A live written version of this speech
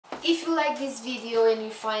If you like this video and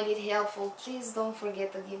you find it helpful, please don't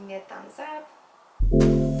forget to give me a thumbs up.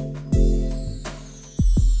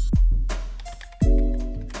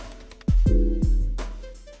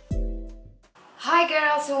 Hi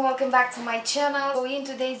girls, and welcome back to my channel. So in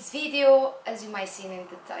today's video, as you might see in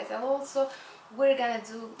the title also, we're gonna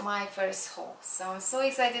do my first haul. So I'm so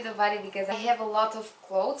excited about it because I have a lot of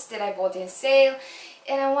clothes that I bought in sale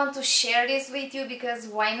and I want to share this with you because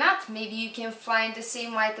why not? Maybe you can find the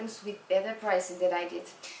same items with better prices than I did.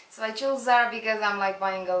 So I chose Zara because I'm like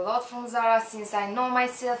buying a lot from Zara since I know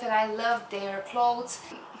myself and I love their clothes.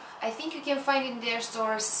 I think you can find in their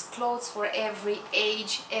stores clothes for every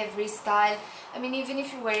age, every style. I mean, even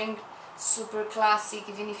if you're wearing super classic,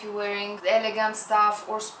 even if you're wearing elegant stuff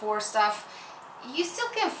or sport stuff, you still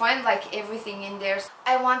can find like everything in there.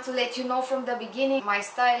 I want to let you know from the beginning, my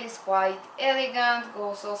style is quite elegant,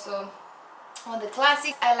 goes also on the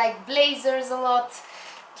classics. I like blazers a lot,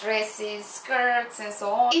 dresses, skirts and so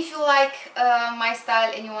on. If you like my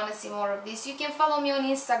style and you want to see more of this, you can follow me on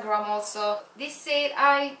Instagram also. This sale,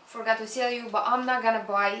 I forgot to tell you, but I'm not gonna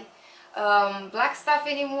buy black stuff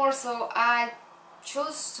anymore, so I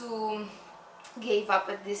chose to give up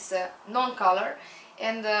at this non-color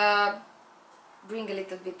and bring a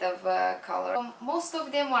little bit of color. Most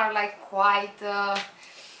of them are like quite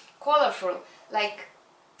colorful, like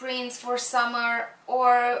prints for summer,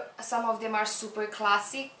 or some of them are super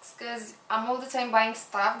classics because I'm all the time buying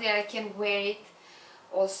stuff that I can wear it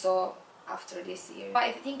also after this year.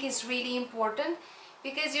 I think it's really important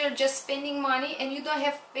because you're just spending money and you don't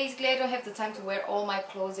have, basically I don't have the time to wear all my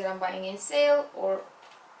clothes that I'm buying in sale or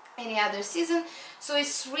any other season, so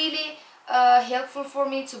it's really helpful for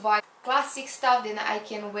me to buy classic stuff, then I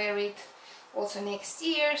can wear it also next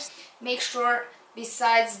year. Make sure,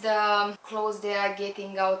 besides the clothes that are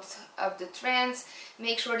getting out of the trends,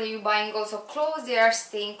 make sure that you're buying also clothes that are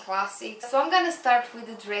staying classic. So I'm gonna start with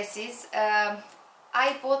the dresses.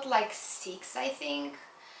 I bought like 6 I think,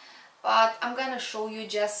 but I'm gonna show you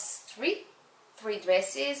just three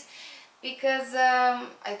dresses because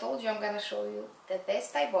I told you I'm gonna show you the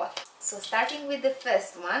best I bought. So starting with the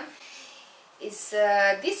first one is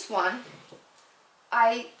this one.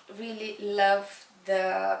 I really love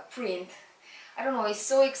the print. I don't know, it's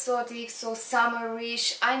so exotic, so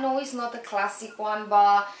summerish. I know it's not a classic one,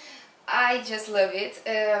 but I just love it.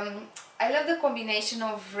 I love the combination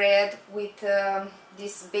of red with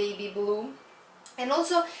this baby blue, and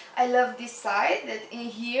also I love this side that in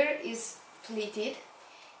here is pleated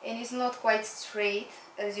and it's not quite straight.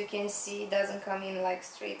 As you can see, it doesn't come in like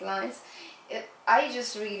straight lines. I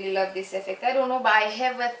just really love this effect. I don't know, but I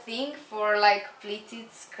have a thing for like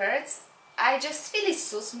pleated skirts. I just feel it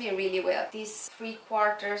suits me really well. These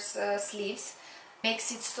 3/4 sleeves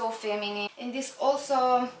makes it so feminine, and this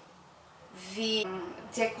also the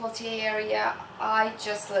décolleté area, I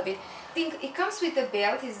just love it. I think it comes with a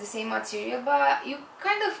belt, it's the same material, but you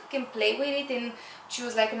kind of can play with it and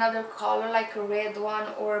choose like another color, like a red one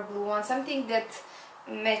or a blue one, something that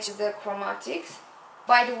matches the chromatics.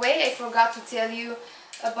 By the way, I forgot to tell you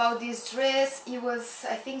about this dress. It was,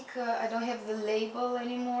 I think, I don't have the label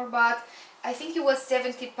anymore, but I think it was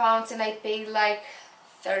 70 pounds and I paid like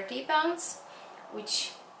 30 pounds,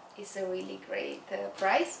 which is a really great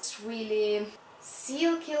price. It's really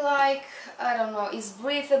silky like, I don't know, it's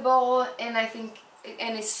breathable and I think,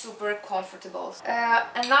 and it's super comfortable.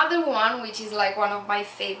 Another one which is like one of my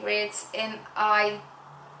favorites, and I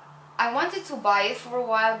wanted to buy it for a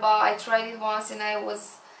while, but I tried it once and I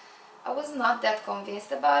was not that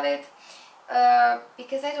convinced about it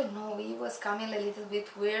because I don't know, it was coming a little bit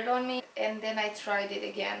weird on me, and then I tried it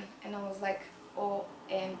again and I was like,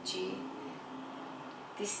 OMG,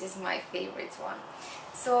 this is my favorite one.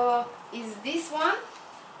 So is this one,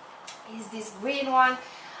 is this green one.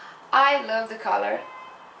 I love the color,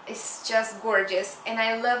 it's just gorgeous, and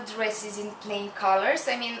I love dresses in plain colors.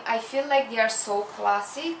 I mean, I feel like they are so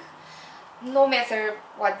classic no matter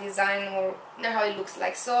what design or how it looks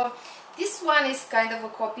like. So this one is kind of a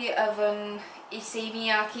copy of an Issei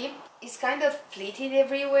Miyake. It's kind of pleated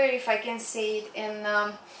everywhere, if I can say it, and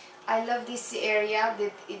I love this area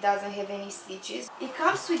that it doesn't have any stitches. It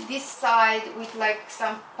comes with this side with like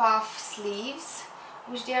some puff sleeves,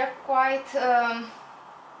 which they are quite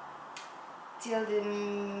till the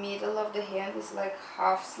middle of the hand, is like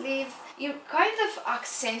half sleeve. You kind of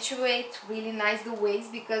accentuate really nice the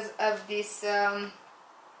waist because of these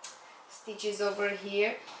stitches over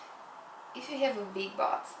here. If you have a big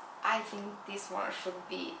butt, I think this one should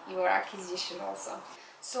be your acquisition also.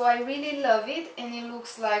 So I really love it and it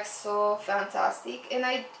looks like so fantastic, and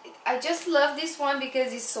I just love this one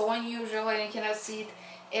because it's so unusual and you cannot see it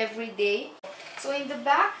every day. So in the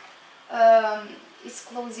back um, it's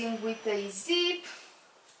closing with a zip,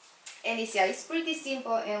 and it's pretty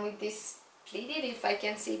simple, and with this pleated, if I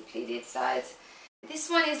can say pleated sides. This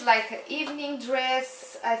one is like an evening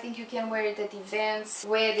dress. I think you can wear it at events,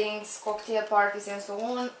 weddings, cocktail parties and so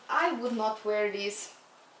on. I would not wear this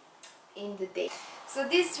in the day. So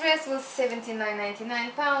this dress was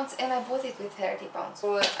 £79.99 and I bought it with £30.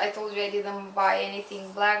 So I told you I didn't buy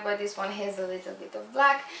anything black, but this one has a little bit of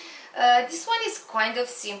black. This one is kind of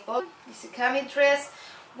simple. It's a cami dress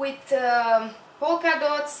with polka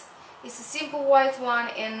dots. It's a simple white one,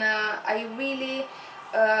 and I really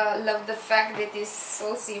love the fact that it's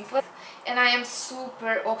so simple, and I am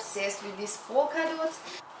super obsessed with these polka dots.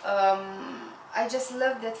 I just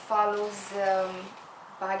love that follows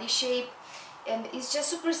body shape, and it's just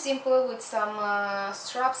super simple with some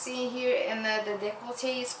straps in here, and the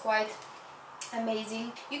décolleté is quite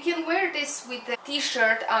amazing. You can wear this with a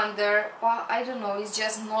t-shirt under, but I don't know, it's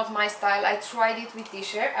just not my style. I tried it with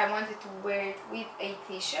t-shirt, I wanted to wear it with a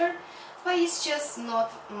t-shirt, but it's just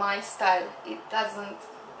not my style. It doesn't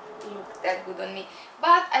look that good on me,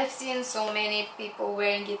 but I've seen so many people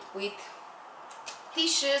wearing it with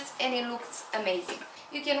t-shirts and it looks amazing.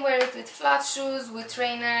 You can wear it with flat shoes, with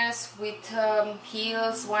trainers, with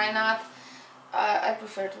heels, why not? I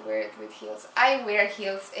prefer to wear it with heels. I wear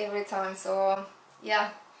heels every time, so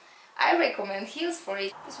yeah, I recommend heels for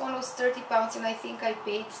it. This one was £30 and I think I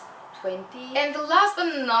paid 20. And the last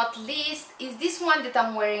but not least is this one that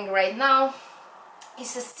I'm wearing right now.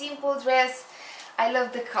 It's a simple dress. I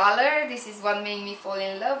love the color. This is what made me fall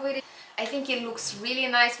in love with it. I think it looks really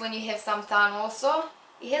nice when you have some tan also.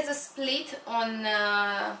 It has a split on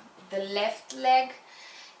the left leg,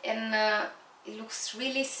 and it looks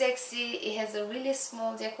really sexy. It has a really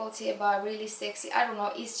small décolleté, but really sexy. I don't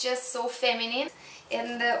know, it's just so feminine,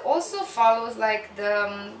 and also follows like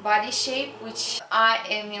the body shape, which I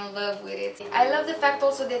am in love with it. I love the fact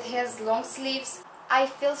also that it has long sleeves. I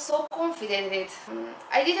feel so confident in it.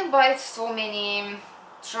 I didn't buy so many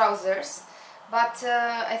trousers, but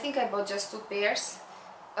I think I bought just 2 pairs,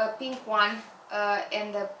 a pink one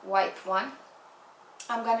and a white one.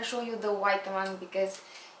 I'm gonna show you the white one because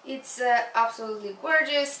it's absolutely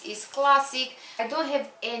gorgeous. It's classic. I don't have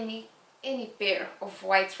any pair of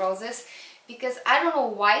white trousers because I don't know,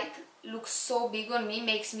 white looks so big on me,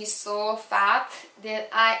 makes me so fat that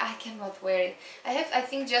I cannot wear it. I have, I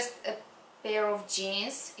think, just a pair of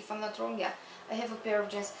jeans, if I'm not wrong. Yeah, I have a pair of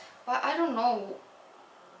jeans, but I don't know,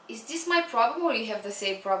 is this my problem or you have the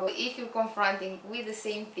same problem? If you're confronting with the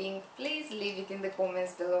same thing, please leave it in the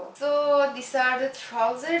comments below. So these are the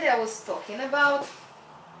trousers that I was talking about.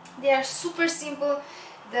 They are super simple.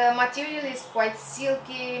 The material is quite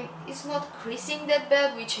silky. It's not creasing that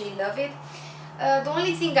bad, which I love it. The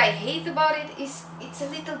only thing I hate about it is it's a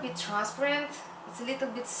little bit transparent. It's a little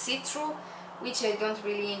bit see-through, which I don't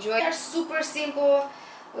really enjoy. They are super simple,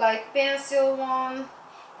 like pencil one,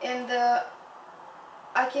 and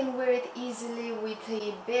I can wear it easily with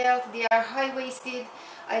a belt. They are high-waisted.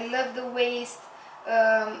 I love the waist.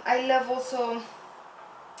 I love also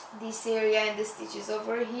this area and the stitches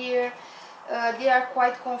over here. They are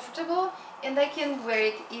quite comfortable, and I can wear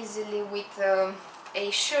it easily with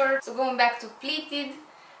a shirt. So going back to pleated,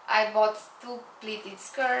 I bought 2 pleated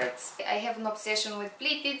skirts. I have an obsession with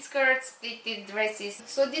pleated skirts, pleated dresses.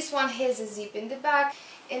 So this one has a zip in the back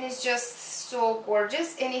and it's just so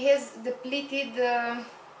gorgeous, and it has the pleated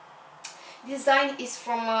design is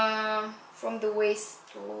from the waist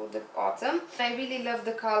to the bottom. I really love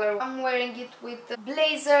the color. I'm wearing it with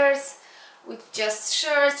blazers, with just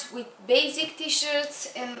shirts, with basic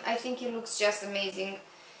t-shirts, and I think it looks just amazing,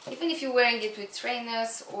 even if you're wearing it with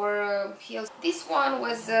trainers or heels. This one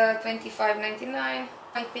was $25.99.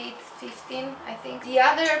 I paid 15, I think. The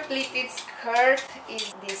other pleated skirt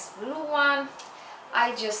is this blue one.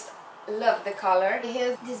 I just love the color. It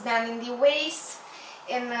has this band in the waist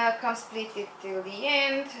and comes pleated till the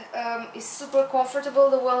end. It's super comfortable.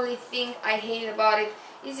 The only thing I hate about it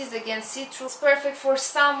is this, again, see-through. It's perfect for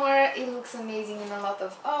summer. It looks amazing in a lot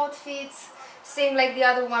of outfits. Same like the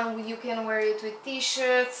other one, you can wear it with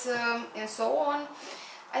t-shirts and so on.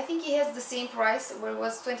 I think it has the same price, where it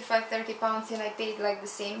was 25-30 pounds, and I paid like the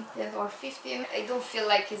same, 10 or 15. I don't feel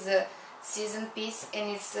like it's a season piece,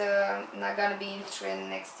 and it's not gonna be in trend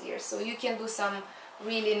next year, so you can do some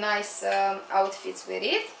really nice outfits with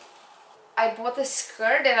it. I bought a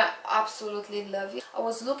skirt and I absolutely love it. I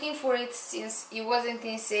was looking for it since it wasn't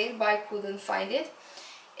in sale, but I couldn't find it,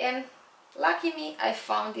 and lucky me, I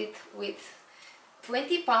found it with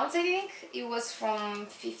 20 pounds. I think it was from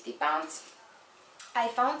 50 pounds. I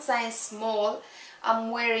found size small.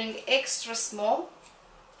 I'm wearing extra small,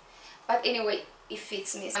 but anyway, it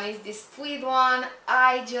fits me. And it's this tweed one.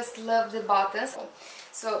 I just love the buttons.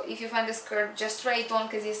 So if you find the skirt, just try it on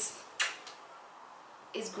because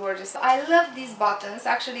it's gorgeous. I love these buttons.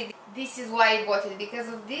 Actually, this is why I bought it, because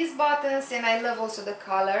of these buttons, and I love also the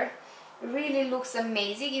color. It really looks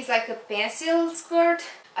amazing. It's like a pencil skirt.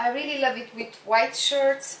 I really love it with white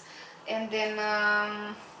shirts and then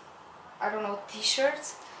I don't know,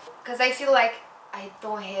 t-shirts, because I feel like I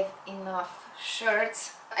don't have enough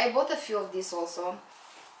shirts. I bought a few of these also.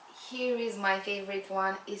 Here is my favorite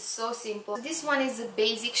one. It's so simple. This one is a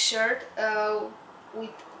basic shirt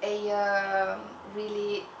with a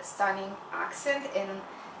really stunning accent, and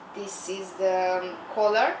this is the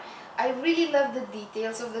collar. I really love the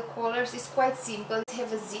details of the collars. It's quite simple. It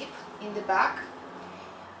have a zip in the back,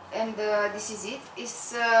 and this is it.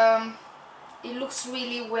 It looks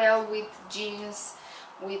really well with jeans,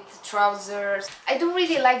 with trousers. I don't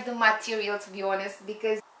really like the material, to be honest,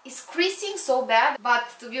 because it's creasing so bad, but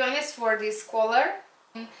to be honest, for this collar,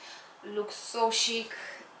 it looks so chic,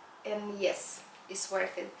 and yes, it's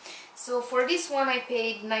worth it. So for this one I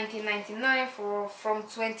paid $19.99 from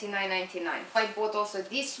 $29.99. I bought also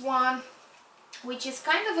this one, which is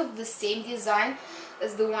kind of the same design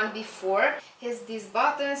as the one before. Has these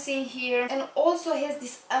buttons in here, and also has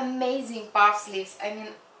this amazing puff sleeves. I mean,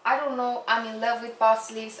 I don't know, I'm in love with puff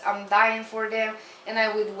sleeves. I'm dying for them, and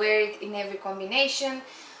I would wear it in every combination.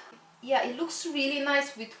 Yeah, it looks really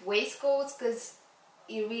nice with waistcoats because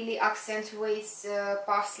it really accentuates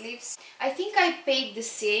puff sleeves. I think I paid the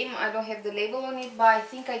same. I don't have the label on it, but I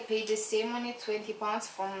think I paid the same on it, £20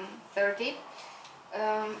 from 30.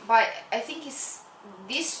 But I think it's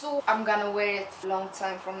this, so I'm gonna wear it a long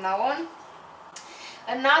time from now on.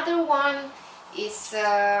 Another one is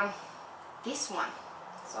this one.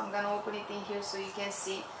 So I'm gonna open it in here so you can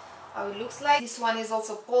see how it looks like. This one is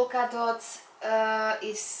also polka dots.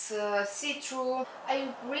 Is see-through. I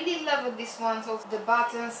really love this one, so the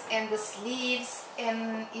buttons and the sleeves,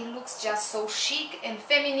 and it looks just so chic and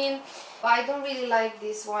feminine. But I don't really like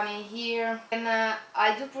this one in here, and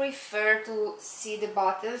I do prefer to see the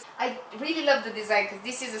buttons. I really love the design because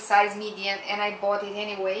this is a size medium and I bought it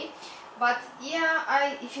anyway. But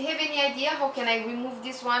yeah, if you have any idea how can I remove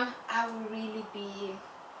this one, I will really be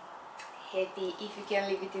happy if you can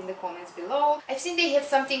leave it in the comments below. I've seen they have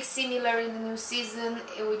something similar in the new season,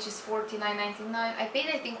 which is $49.99. I paid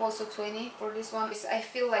I think also $20 for this one. I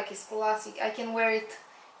feel like it's classic. I can wear it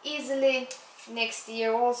easily next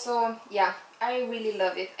year also. Yeah, I really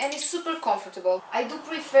love it, and it's super comfortable. I do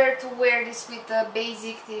prefer to wear this with a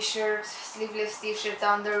basic t-shirt, sleeveless t-shirt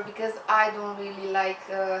under, because I don't really like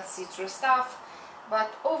see-through stuff, but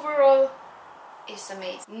overall it's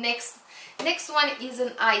amazing. Next one is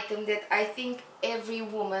an item that I think every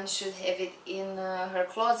woman should have it in her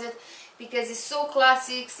closet, because it's so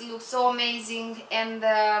classic, looks so amazing, and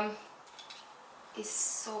it's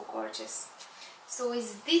so gorgeous. So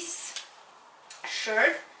it's this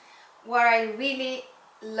shirt. What I really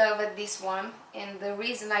love at this one, and the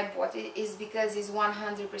reason I bought it, is because it's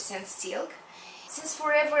 100% silk. Since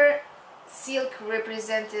forever silk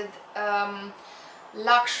represented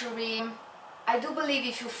luxury, I do believe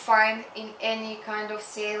if you find in any kind of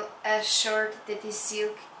sale a shirt that is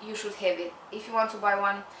silk, you should have it. If you want to buy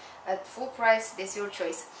one at full price, that's your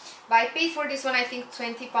choice. But I paid for this one I think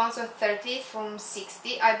 £20 or 30 from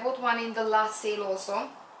 60. I bought one in the last sale also,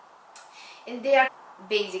 and they are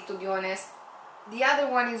basic, to be honest. The other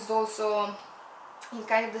one is also in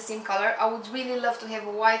kind of the same color. I would really love to have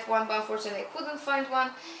a white one, but unfortunately I couldn't find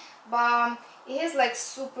one. But it has like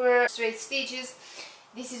super straight stitches.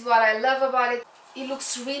 This is what I love about it. It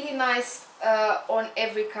looks really nice on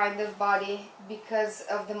every kind of body because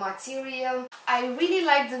of the material. I really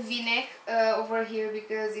like the v-neck over here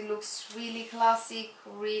because it looks really classic,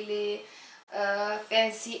 really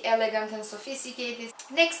fancy, elegant and sophisticated.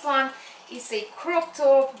 Next one is a crop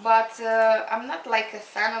top, but I'm not like a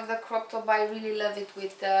fan of the crop top. I really love it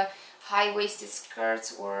with high-waisted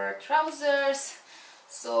skirts or trousers.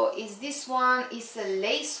 So is this one, is a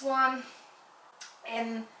lace one,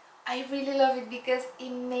 and I really love it because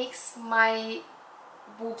it makes my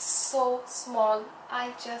boobs so small.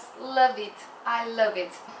 I just love it. I love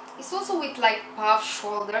it. It's also with like puff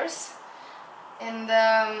shoulders, and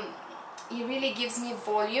it really gives me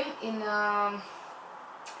volume in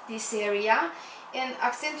this area, and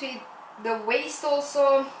accentuate the waist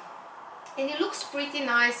also, and it looks pretty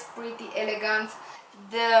nice, pretty elegant.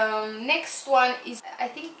 The next one is, I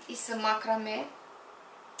think it's a macrame,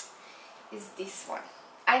 is this one.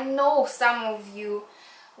 I know some of you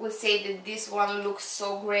will say that this one looks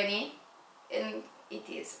so granny, and it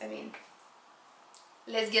is. I mean,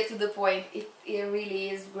 let's get to the point, it really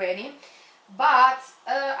is granny. but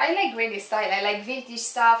I like granny style. I like vintage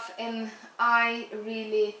stuff, and I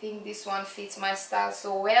really think this one fits my style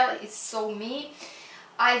so well. It's so me.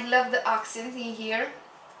 I love the accent in here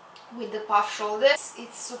with the puff shoulders.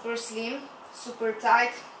 It's super slim, super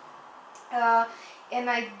tight, and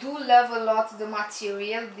I do love a lot the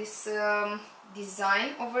material. This design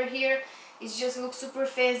over here, it just looks super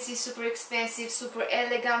fancy, super expensive, super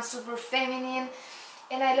elegant, super feminine,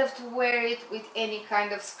 and I love to wear it with any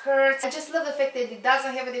kind of skirt. I just love the fact that it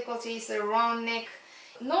doesn't have a décolleté, it's a round neck.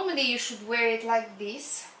 Normally you should wear it like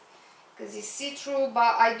this because it's see-through,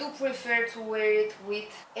 but I do prefer to wear it with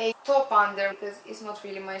a top under because it's not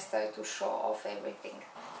really my style to show off everything.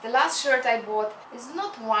 The last shirt I bought is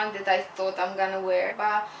not one that I thought I'm gonna wear,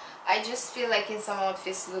 but I just feel like in some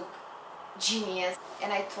outfits look genius,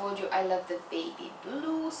 and I told you I love the baby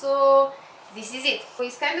blue, so this is it. So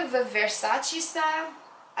it's kind of a Versace style.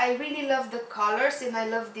 I really love the colors, and I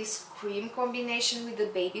love this cream combination with the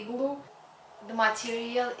baby blue. The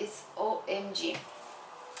material is OMG.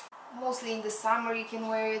 Mostly in the summer you can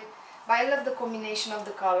wear it, but I love the combination of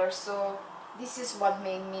the colors, so this is what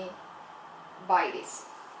made me buy this.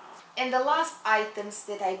 And the last items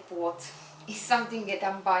that I bought is something that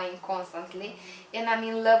I'm buying constantly, and I'm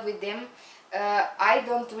in love with them. I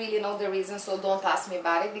don't really know the reason, so don't ask me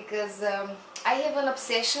about it, because I have an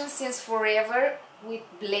obsession since forever with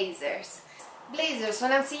blazers. Blazers,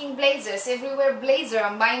 when I'm seeing blazers everywhere,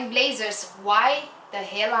 I'm buying blazers. Why the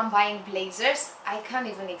hell I'm buying blazers? I can't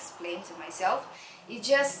even explain to myself. It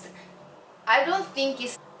just, I don't think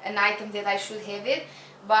it's an item that I should have it,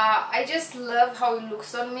 but I just love how it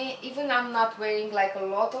looks on me. Even I'm not wearing like a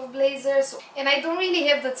lot of blazers, and I don't really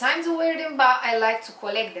have the time to wear them, but I like to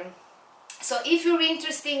collect them. So if you're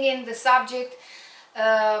interested in the subject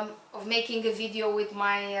of making a video with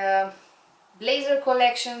my blazer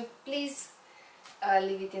collection, please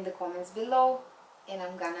leave it in the comments below, and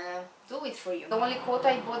I'm gonna do it for you. The only coat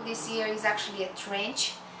I bought this year is actually a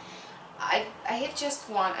trench. I have just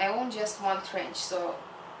one, I own just one trench, so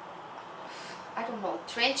I don't know,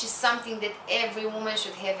 trench is something that every woman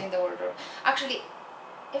should have in the wardrobe. Actually,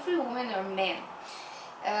 every woman or man.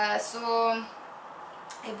 So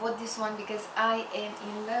I bought this one because I am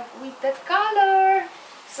in love with that color.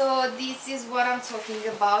 So this is what I'm talking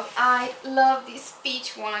about. I love this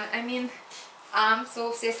peach one. I mean, I'm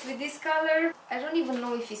so obsessed with this color. I don't even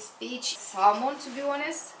know if it's peach, salmon, to be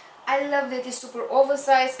honest. I love that it's super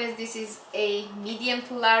oversized. This is a medium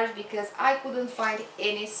to large because I couldn't find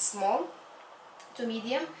any small to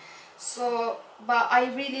medium. So, but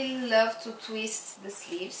I really love to twist the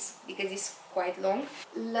sleeves because it's quite long.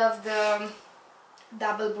 Love the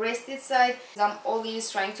double-breasted side. I'm always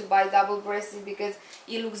trying to buy double-breasted because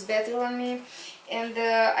it looks better on me, and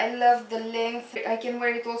I love the length. I can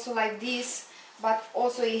wear it also like this, but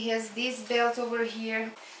also it has this belt over here,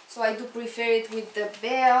 so I do prefer it with the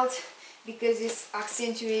belt because it's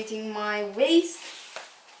accentuating my waist.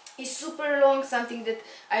 It's super long, something that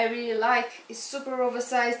I really like. It's super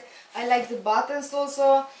oversized. I like the buttons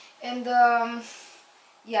also, and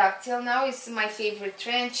yeah, till now it's my favorite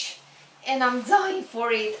trench, and I'm dying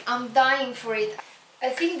for it. I'm dying for it. I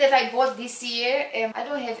think that I bought this year, and I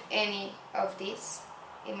don't have any of this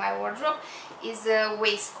in my wardrobe, is a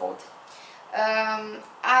waistcoat.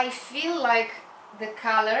 I feel like the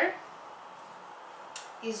color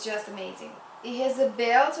is just amazing. It has a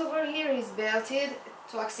belt over here, it's belted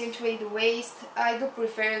to accentuate the waist. I do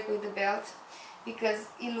prefer it with the belt because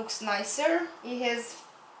it looks nicer. It has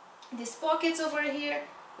these pockets over here,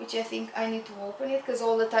 which I think I need to open it because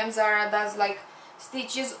all the time Zara does like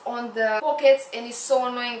stitches on the pockets, and it's so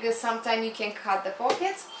annoying because sometimes you can cut the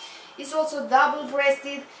pockets. It's also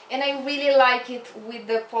double-breasted, and I really like it with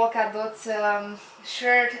the polka dot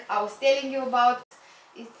shirt I was telling you about.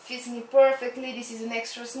 It fits me perfectly. This is an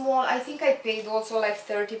extra small. I think I paid also like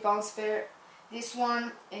 £30 per this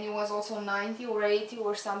one, and it was also 90 or 80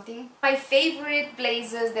 or something. My favorite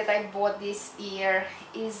blazers that I bought this year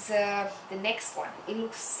is the next one. It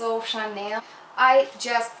looks so Chanel. I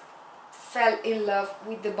just fell in love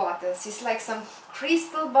with the buttons. It's like some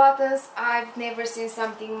crystal buttons. I've never seen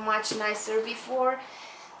something much nicer before,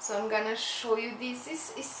 so I'm gonna show you this.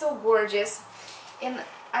 It's so gorgeous, and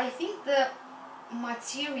I think the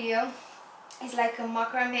material is like a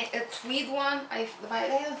macrame, a tweed one. I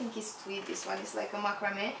don't think it's tweed, this one is like a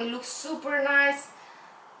macrame. It looks super nice.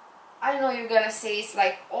 I know you're gonna say it's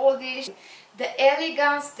like oldish. The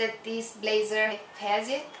elegance that this blazer has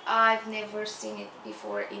it, I've never seen it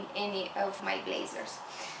before in any of my blazers.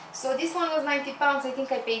 So this one was £90. I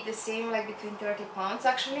think I paid the same, like between £30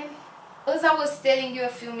 actually. As I was telling you a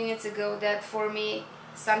few minutes ago that for me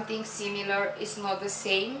something similar is not the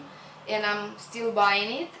same. and I'm still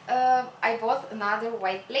buying it. I bought another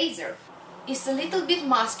white blazer. It's a little bit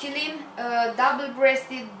masculine,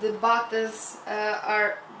 double-breasted. The buttons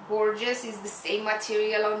are gorgeous. It's the same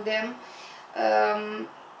material on them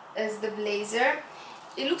as the blazer.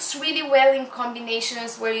 It looks really well in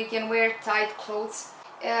combinations where you can wear tight clothes.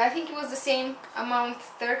 I think it was the same amount,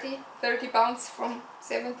 30 pounds from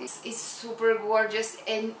 70. It's super gorgeous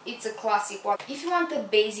and it's a classic one. If you want a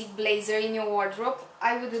basic blazer in your wardrobe,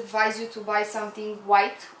 I would advise you to buy something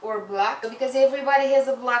white or black, because everybody has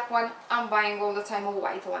a black one. I'm buying all the time a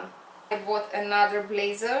white one. I bought another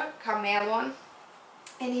blazer, camel one,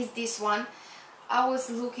 and it's this one. I was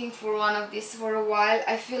looking for one of these for a while.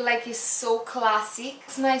 I feel like it's so classic.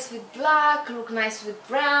 It's nice with black, look nice with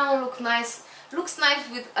brown, looks nice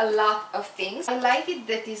with a lot of things. I like it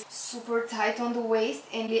that it's super tight on the waist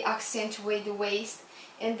and they accentuate the waist,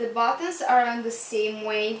 and the buttons are on the same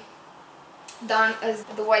way done as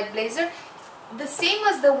the white blazer. The same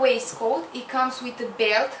as the waistcoat, it comes with a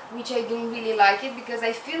belt, which I don't really like it because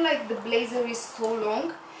I feel like the blazer is so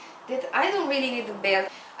long that I don't really need a belt.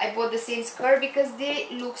 I bought the same skirt because they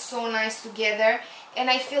look so nice together, and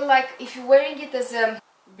I feel like if you're wearing it as a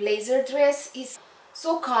blazer dress, it's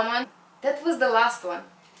so common. That was the last one.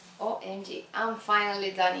 OMG, I'm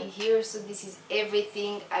finally done in here. So this is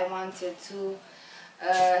everything I wanted to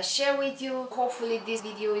share with you. Hopefully this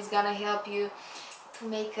video is gonna help you to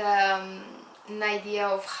make an idea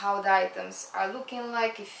of how the items are looking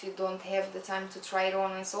like if you don't have the time to try it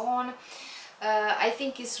on and so on. I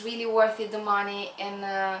think it's really worth it, the money,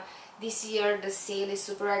 and this year the sale is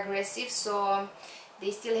super aggressive, so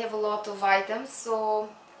they still have a lot of items, so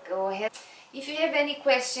go ahead. If you have any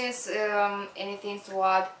questions, anything to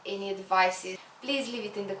add, any advices, please leave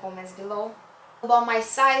it in the comments below. About my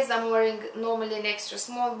size, I'm wearing normally an extra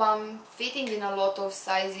small, but I'm fitting in a lot of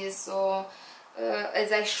sizes, so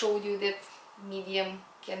as I showed you, that medium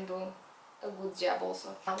can do a good job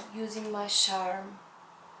also. I'm using my charm,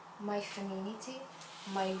 my femininity,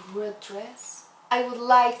 my red dress. I would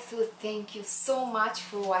like to thank you so much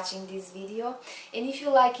for watching this video, and if you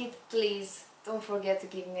like it, please don't forget to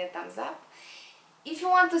give me a thumbs up. If you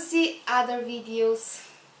want to see other videos,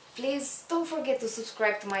 please don't forget to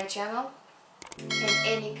subscribe to my channel, and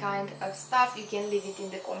any kind of stuff you can leave it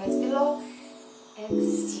in the comments below, and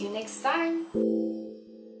see you next time.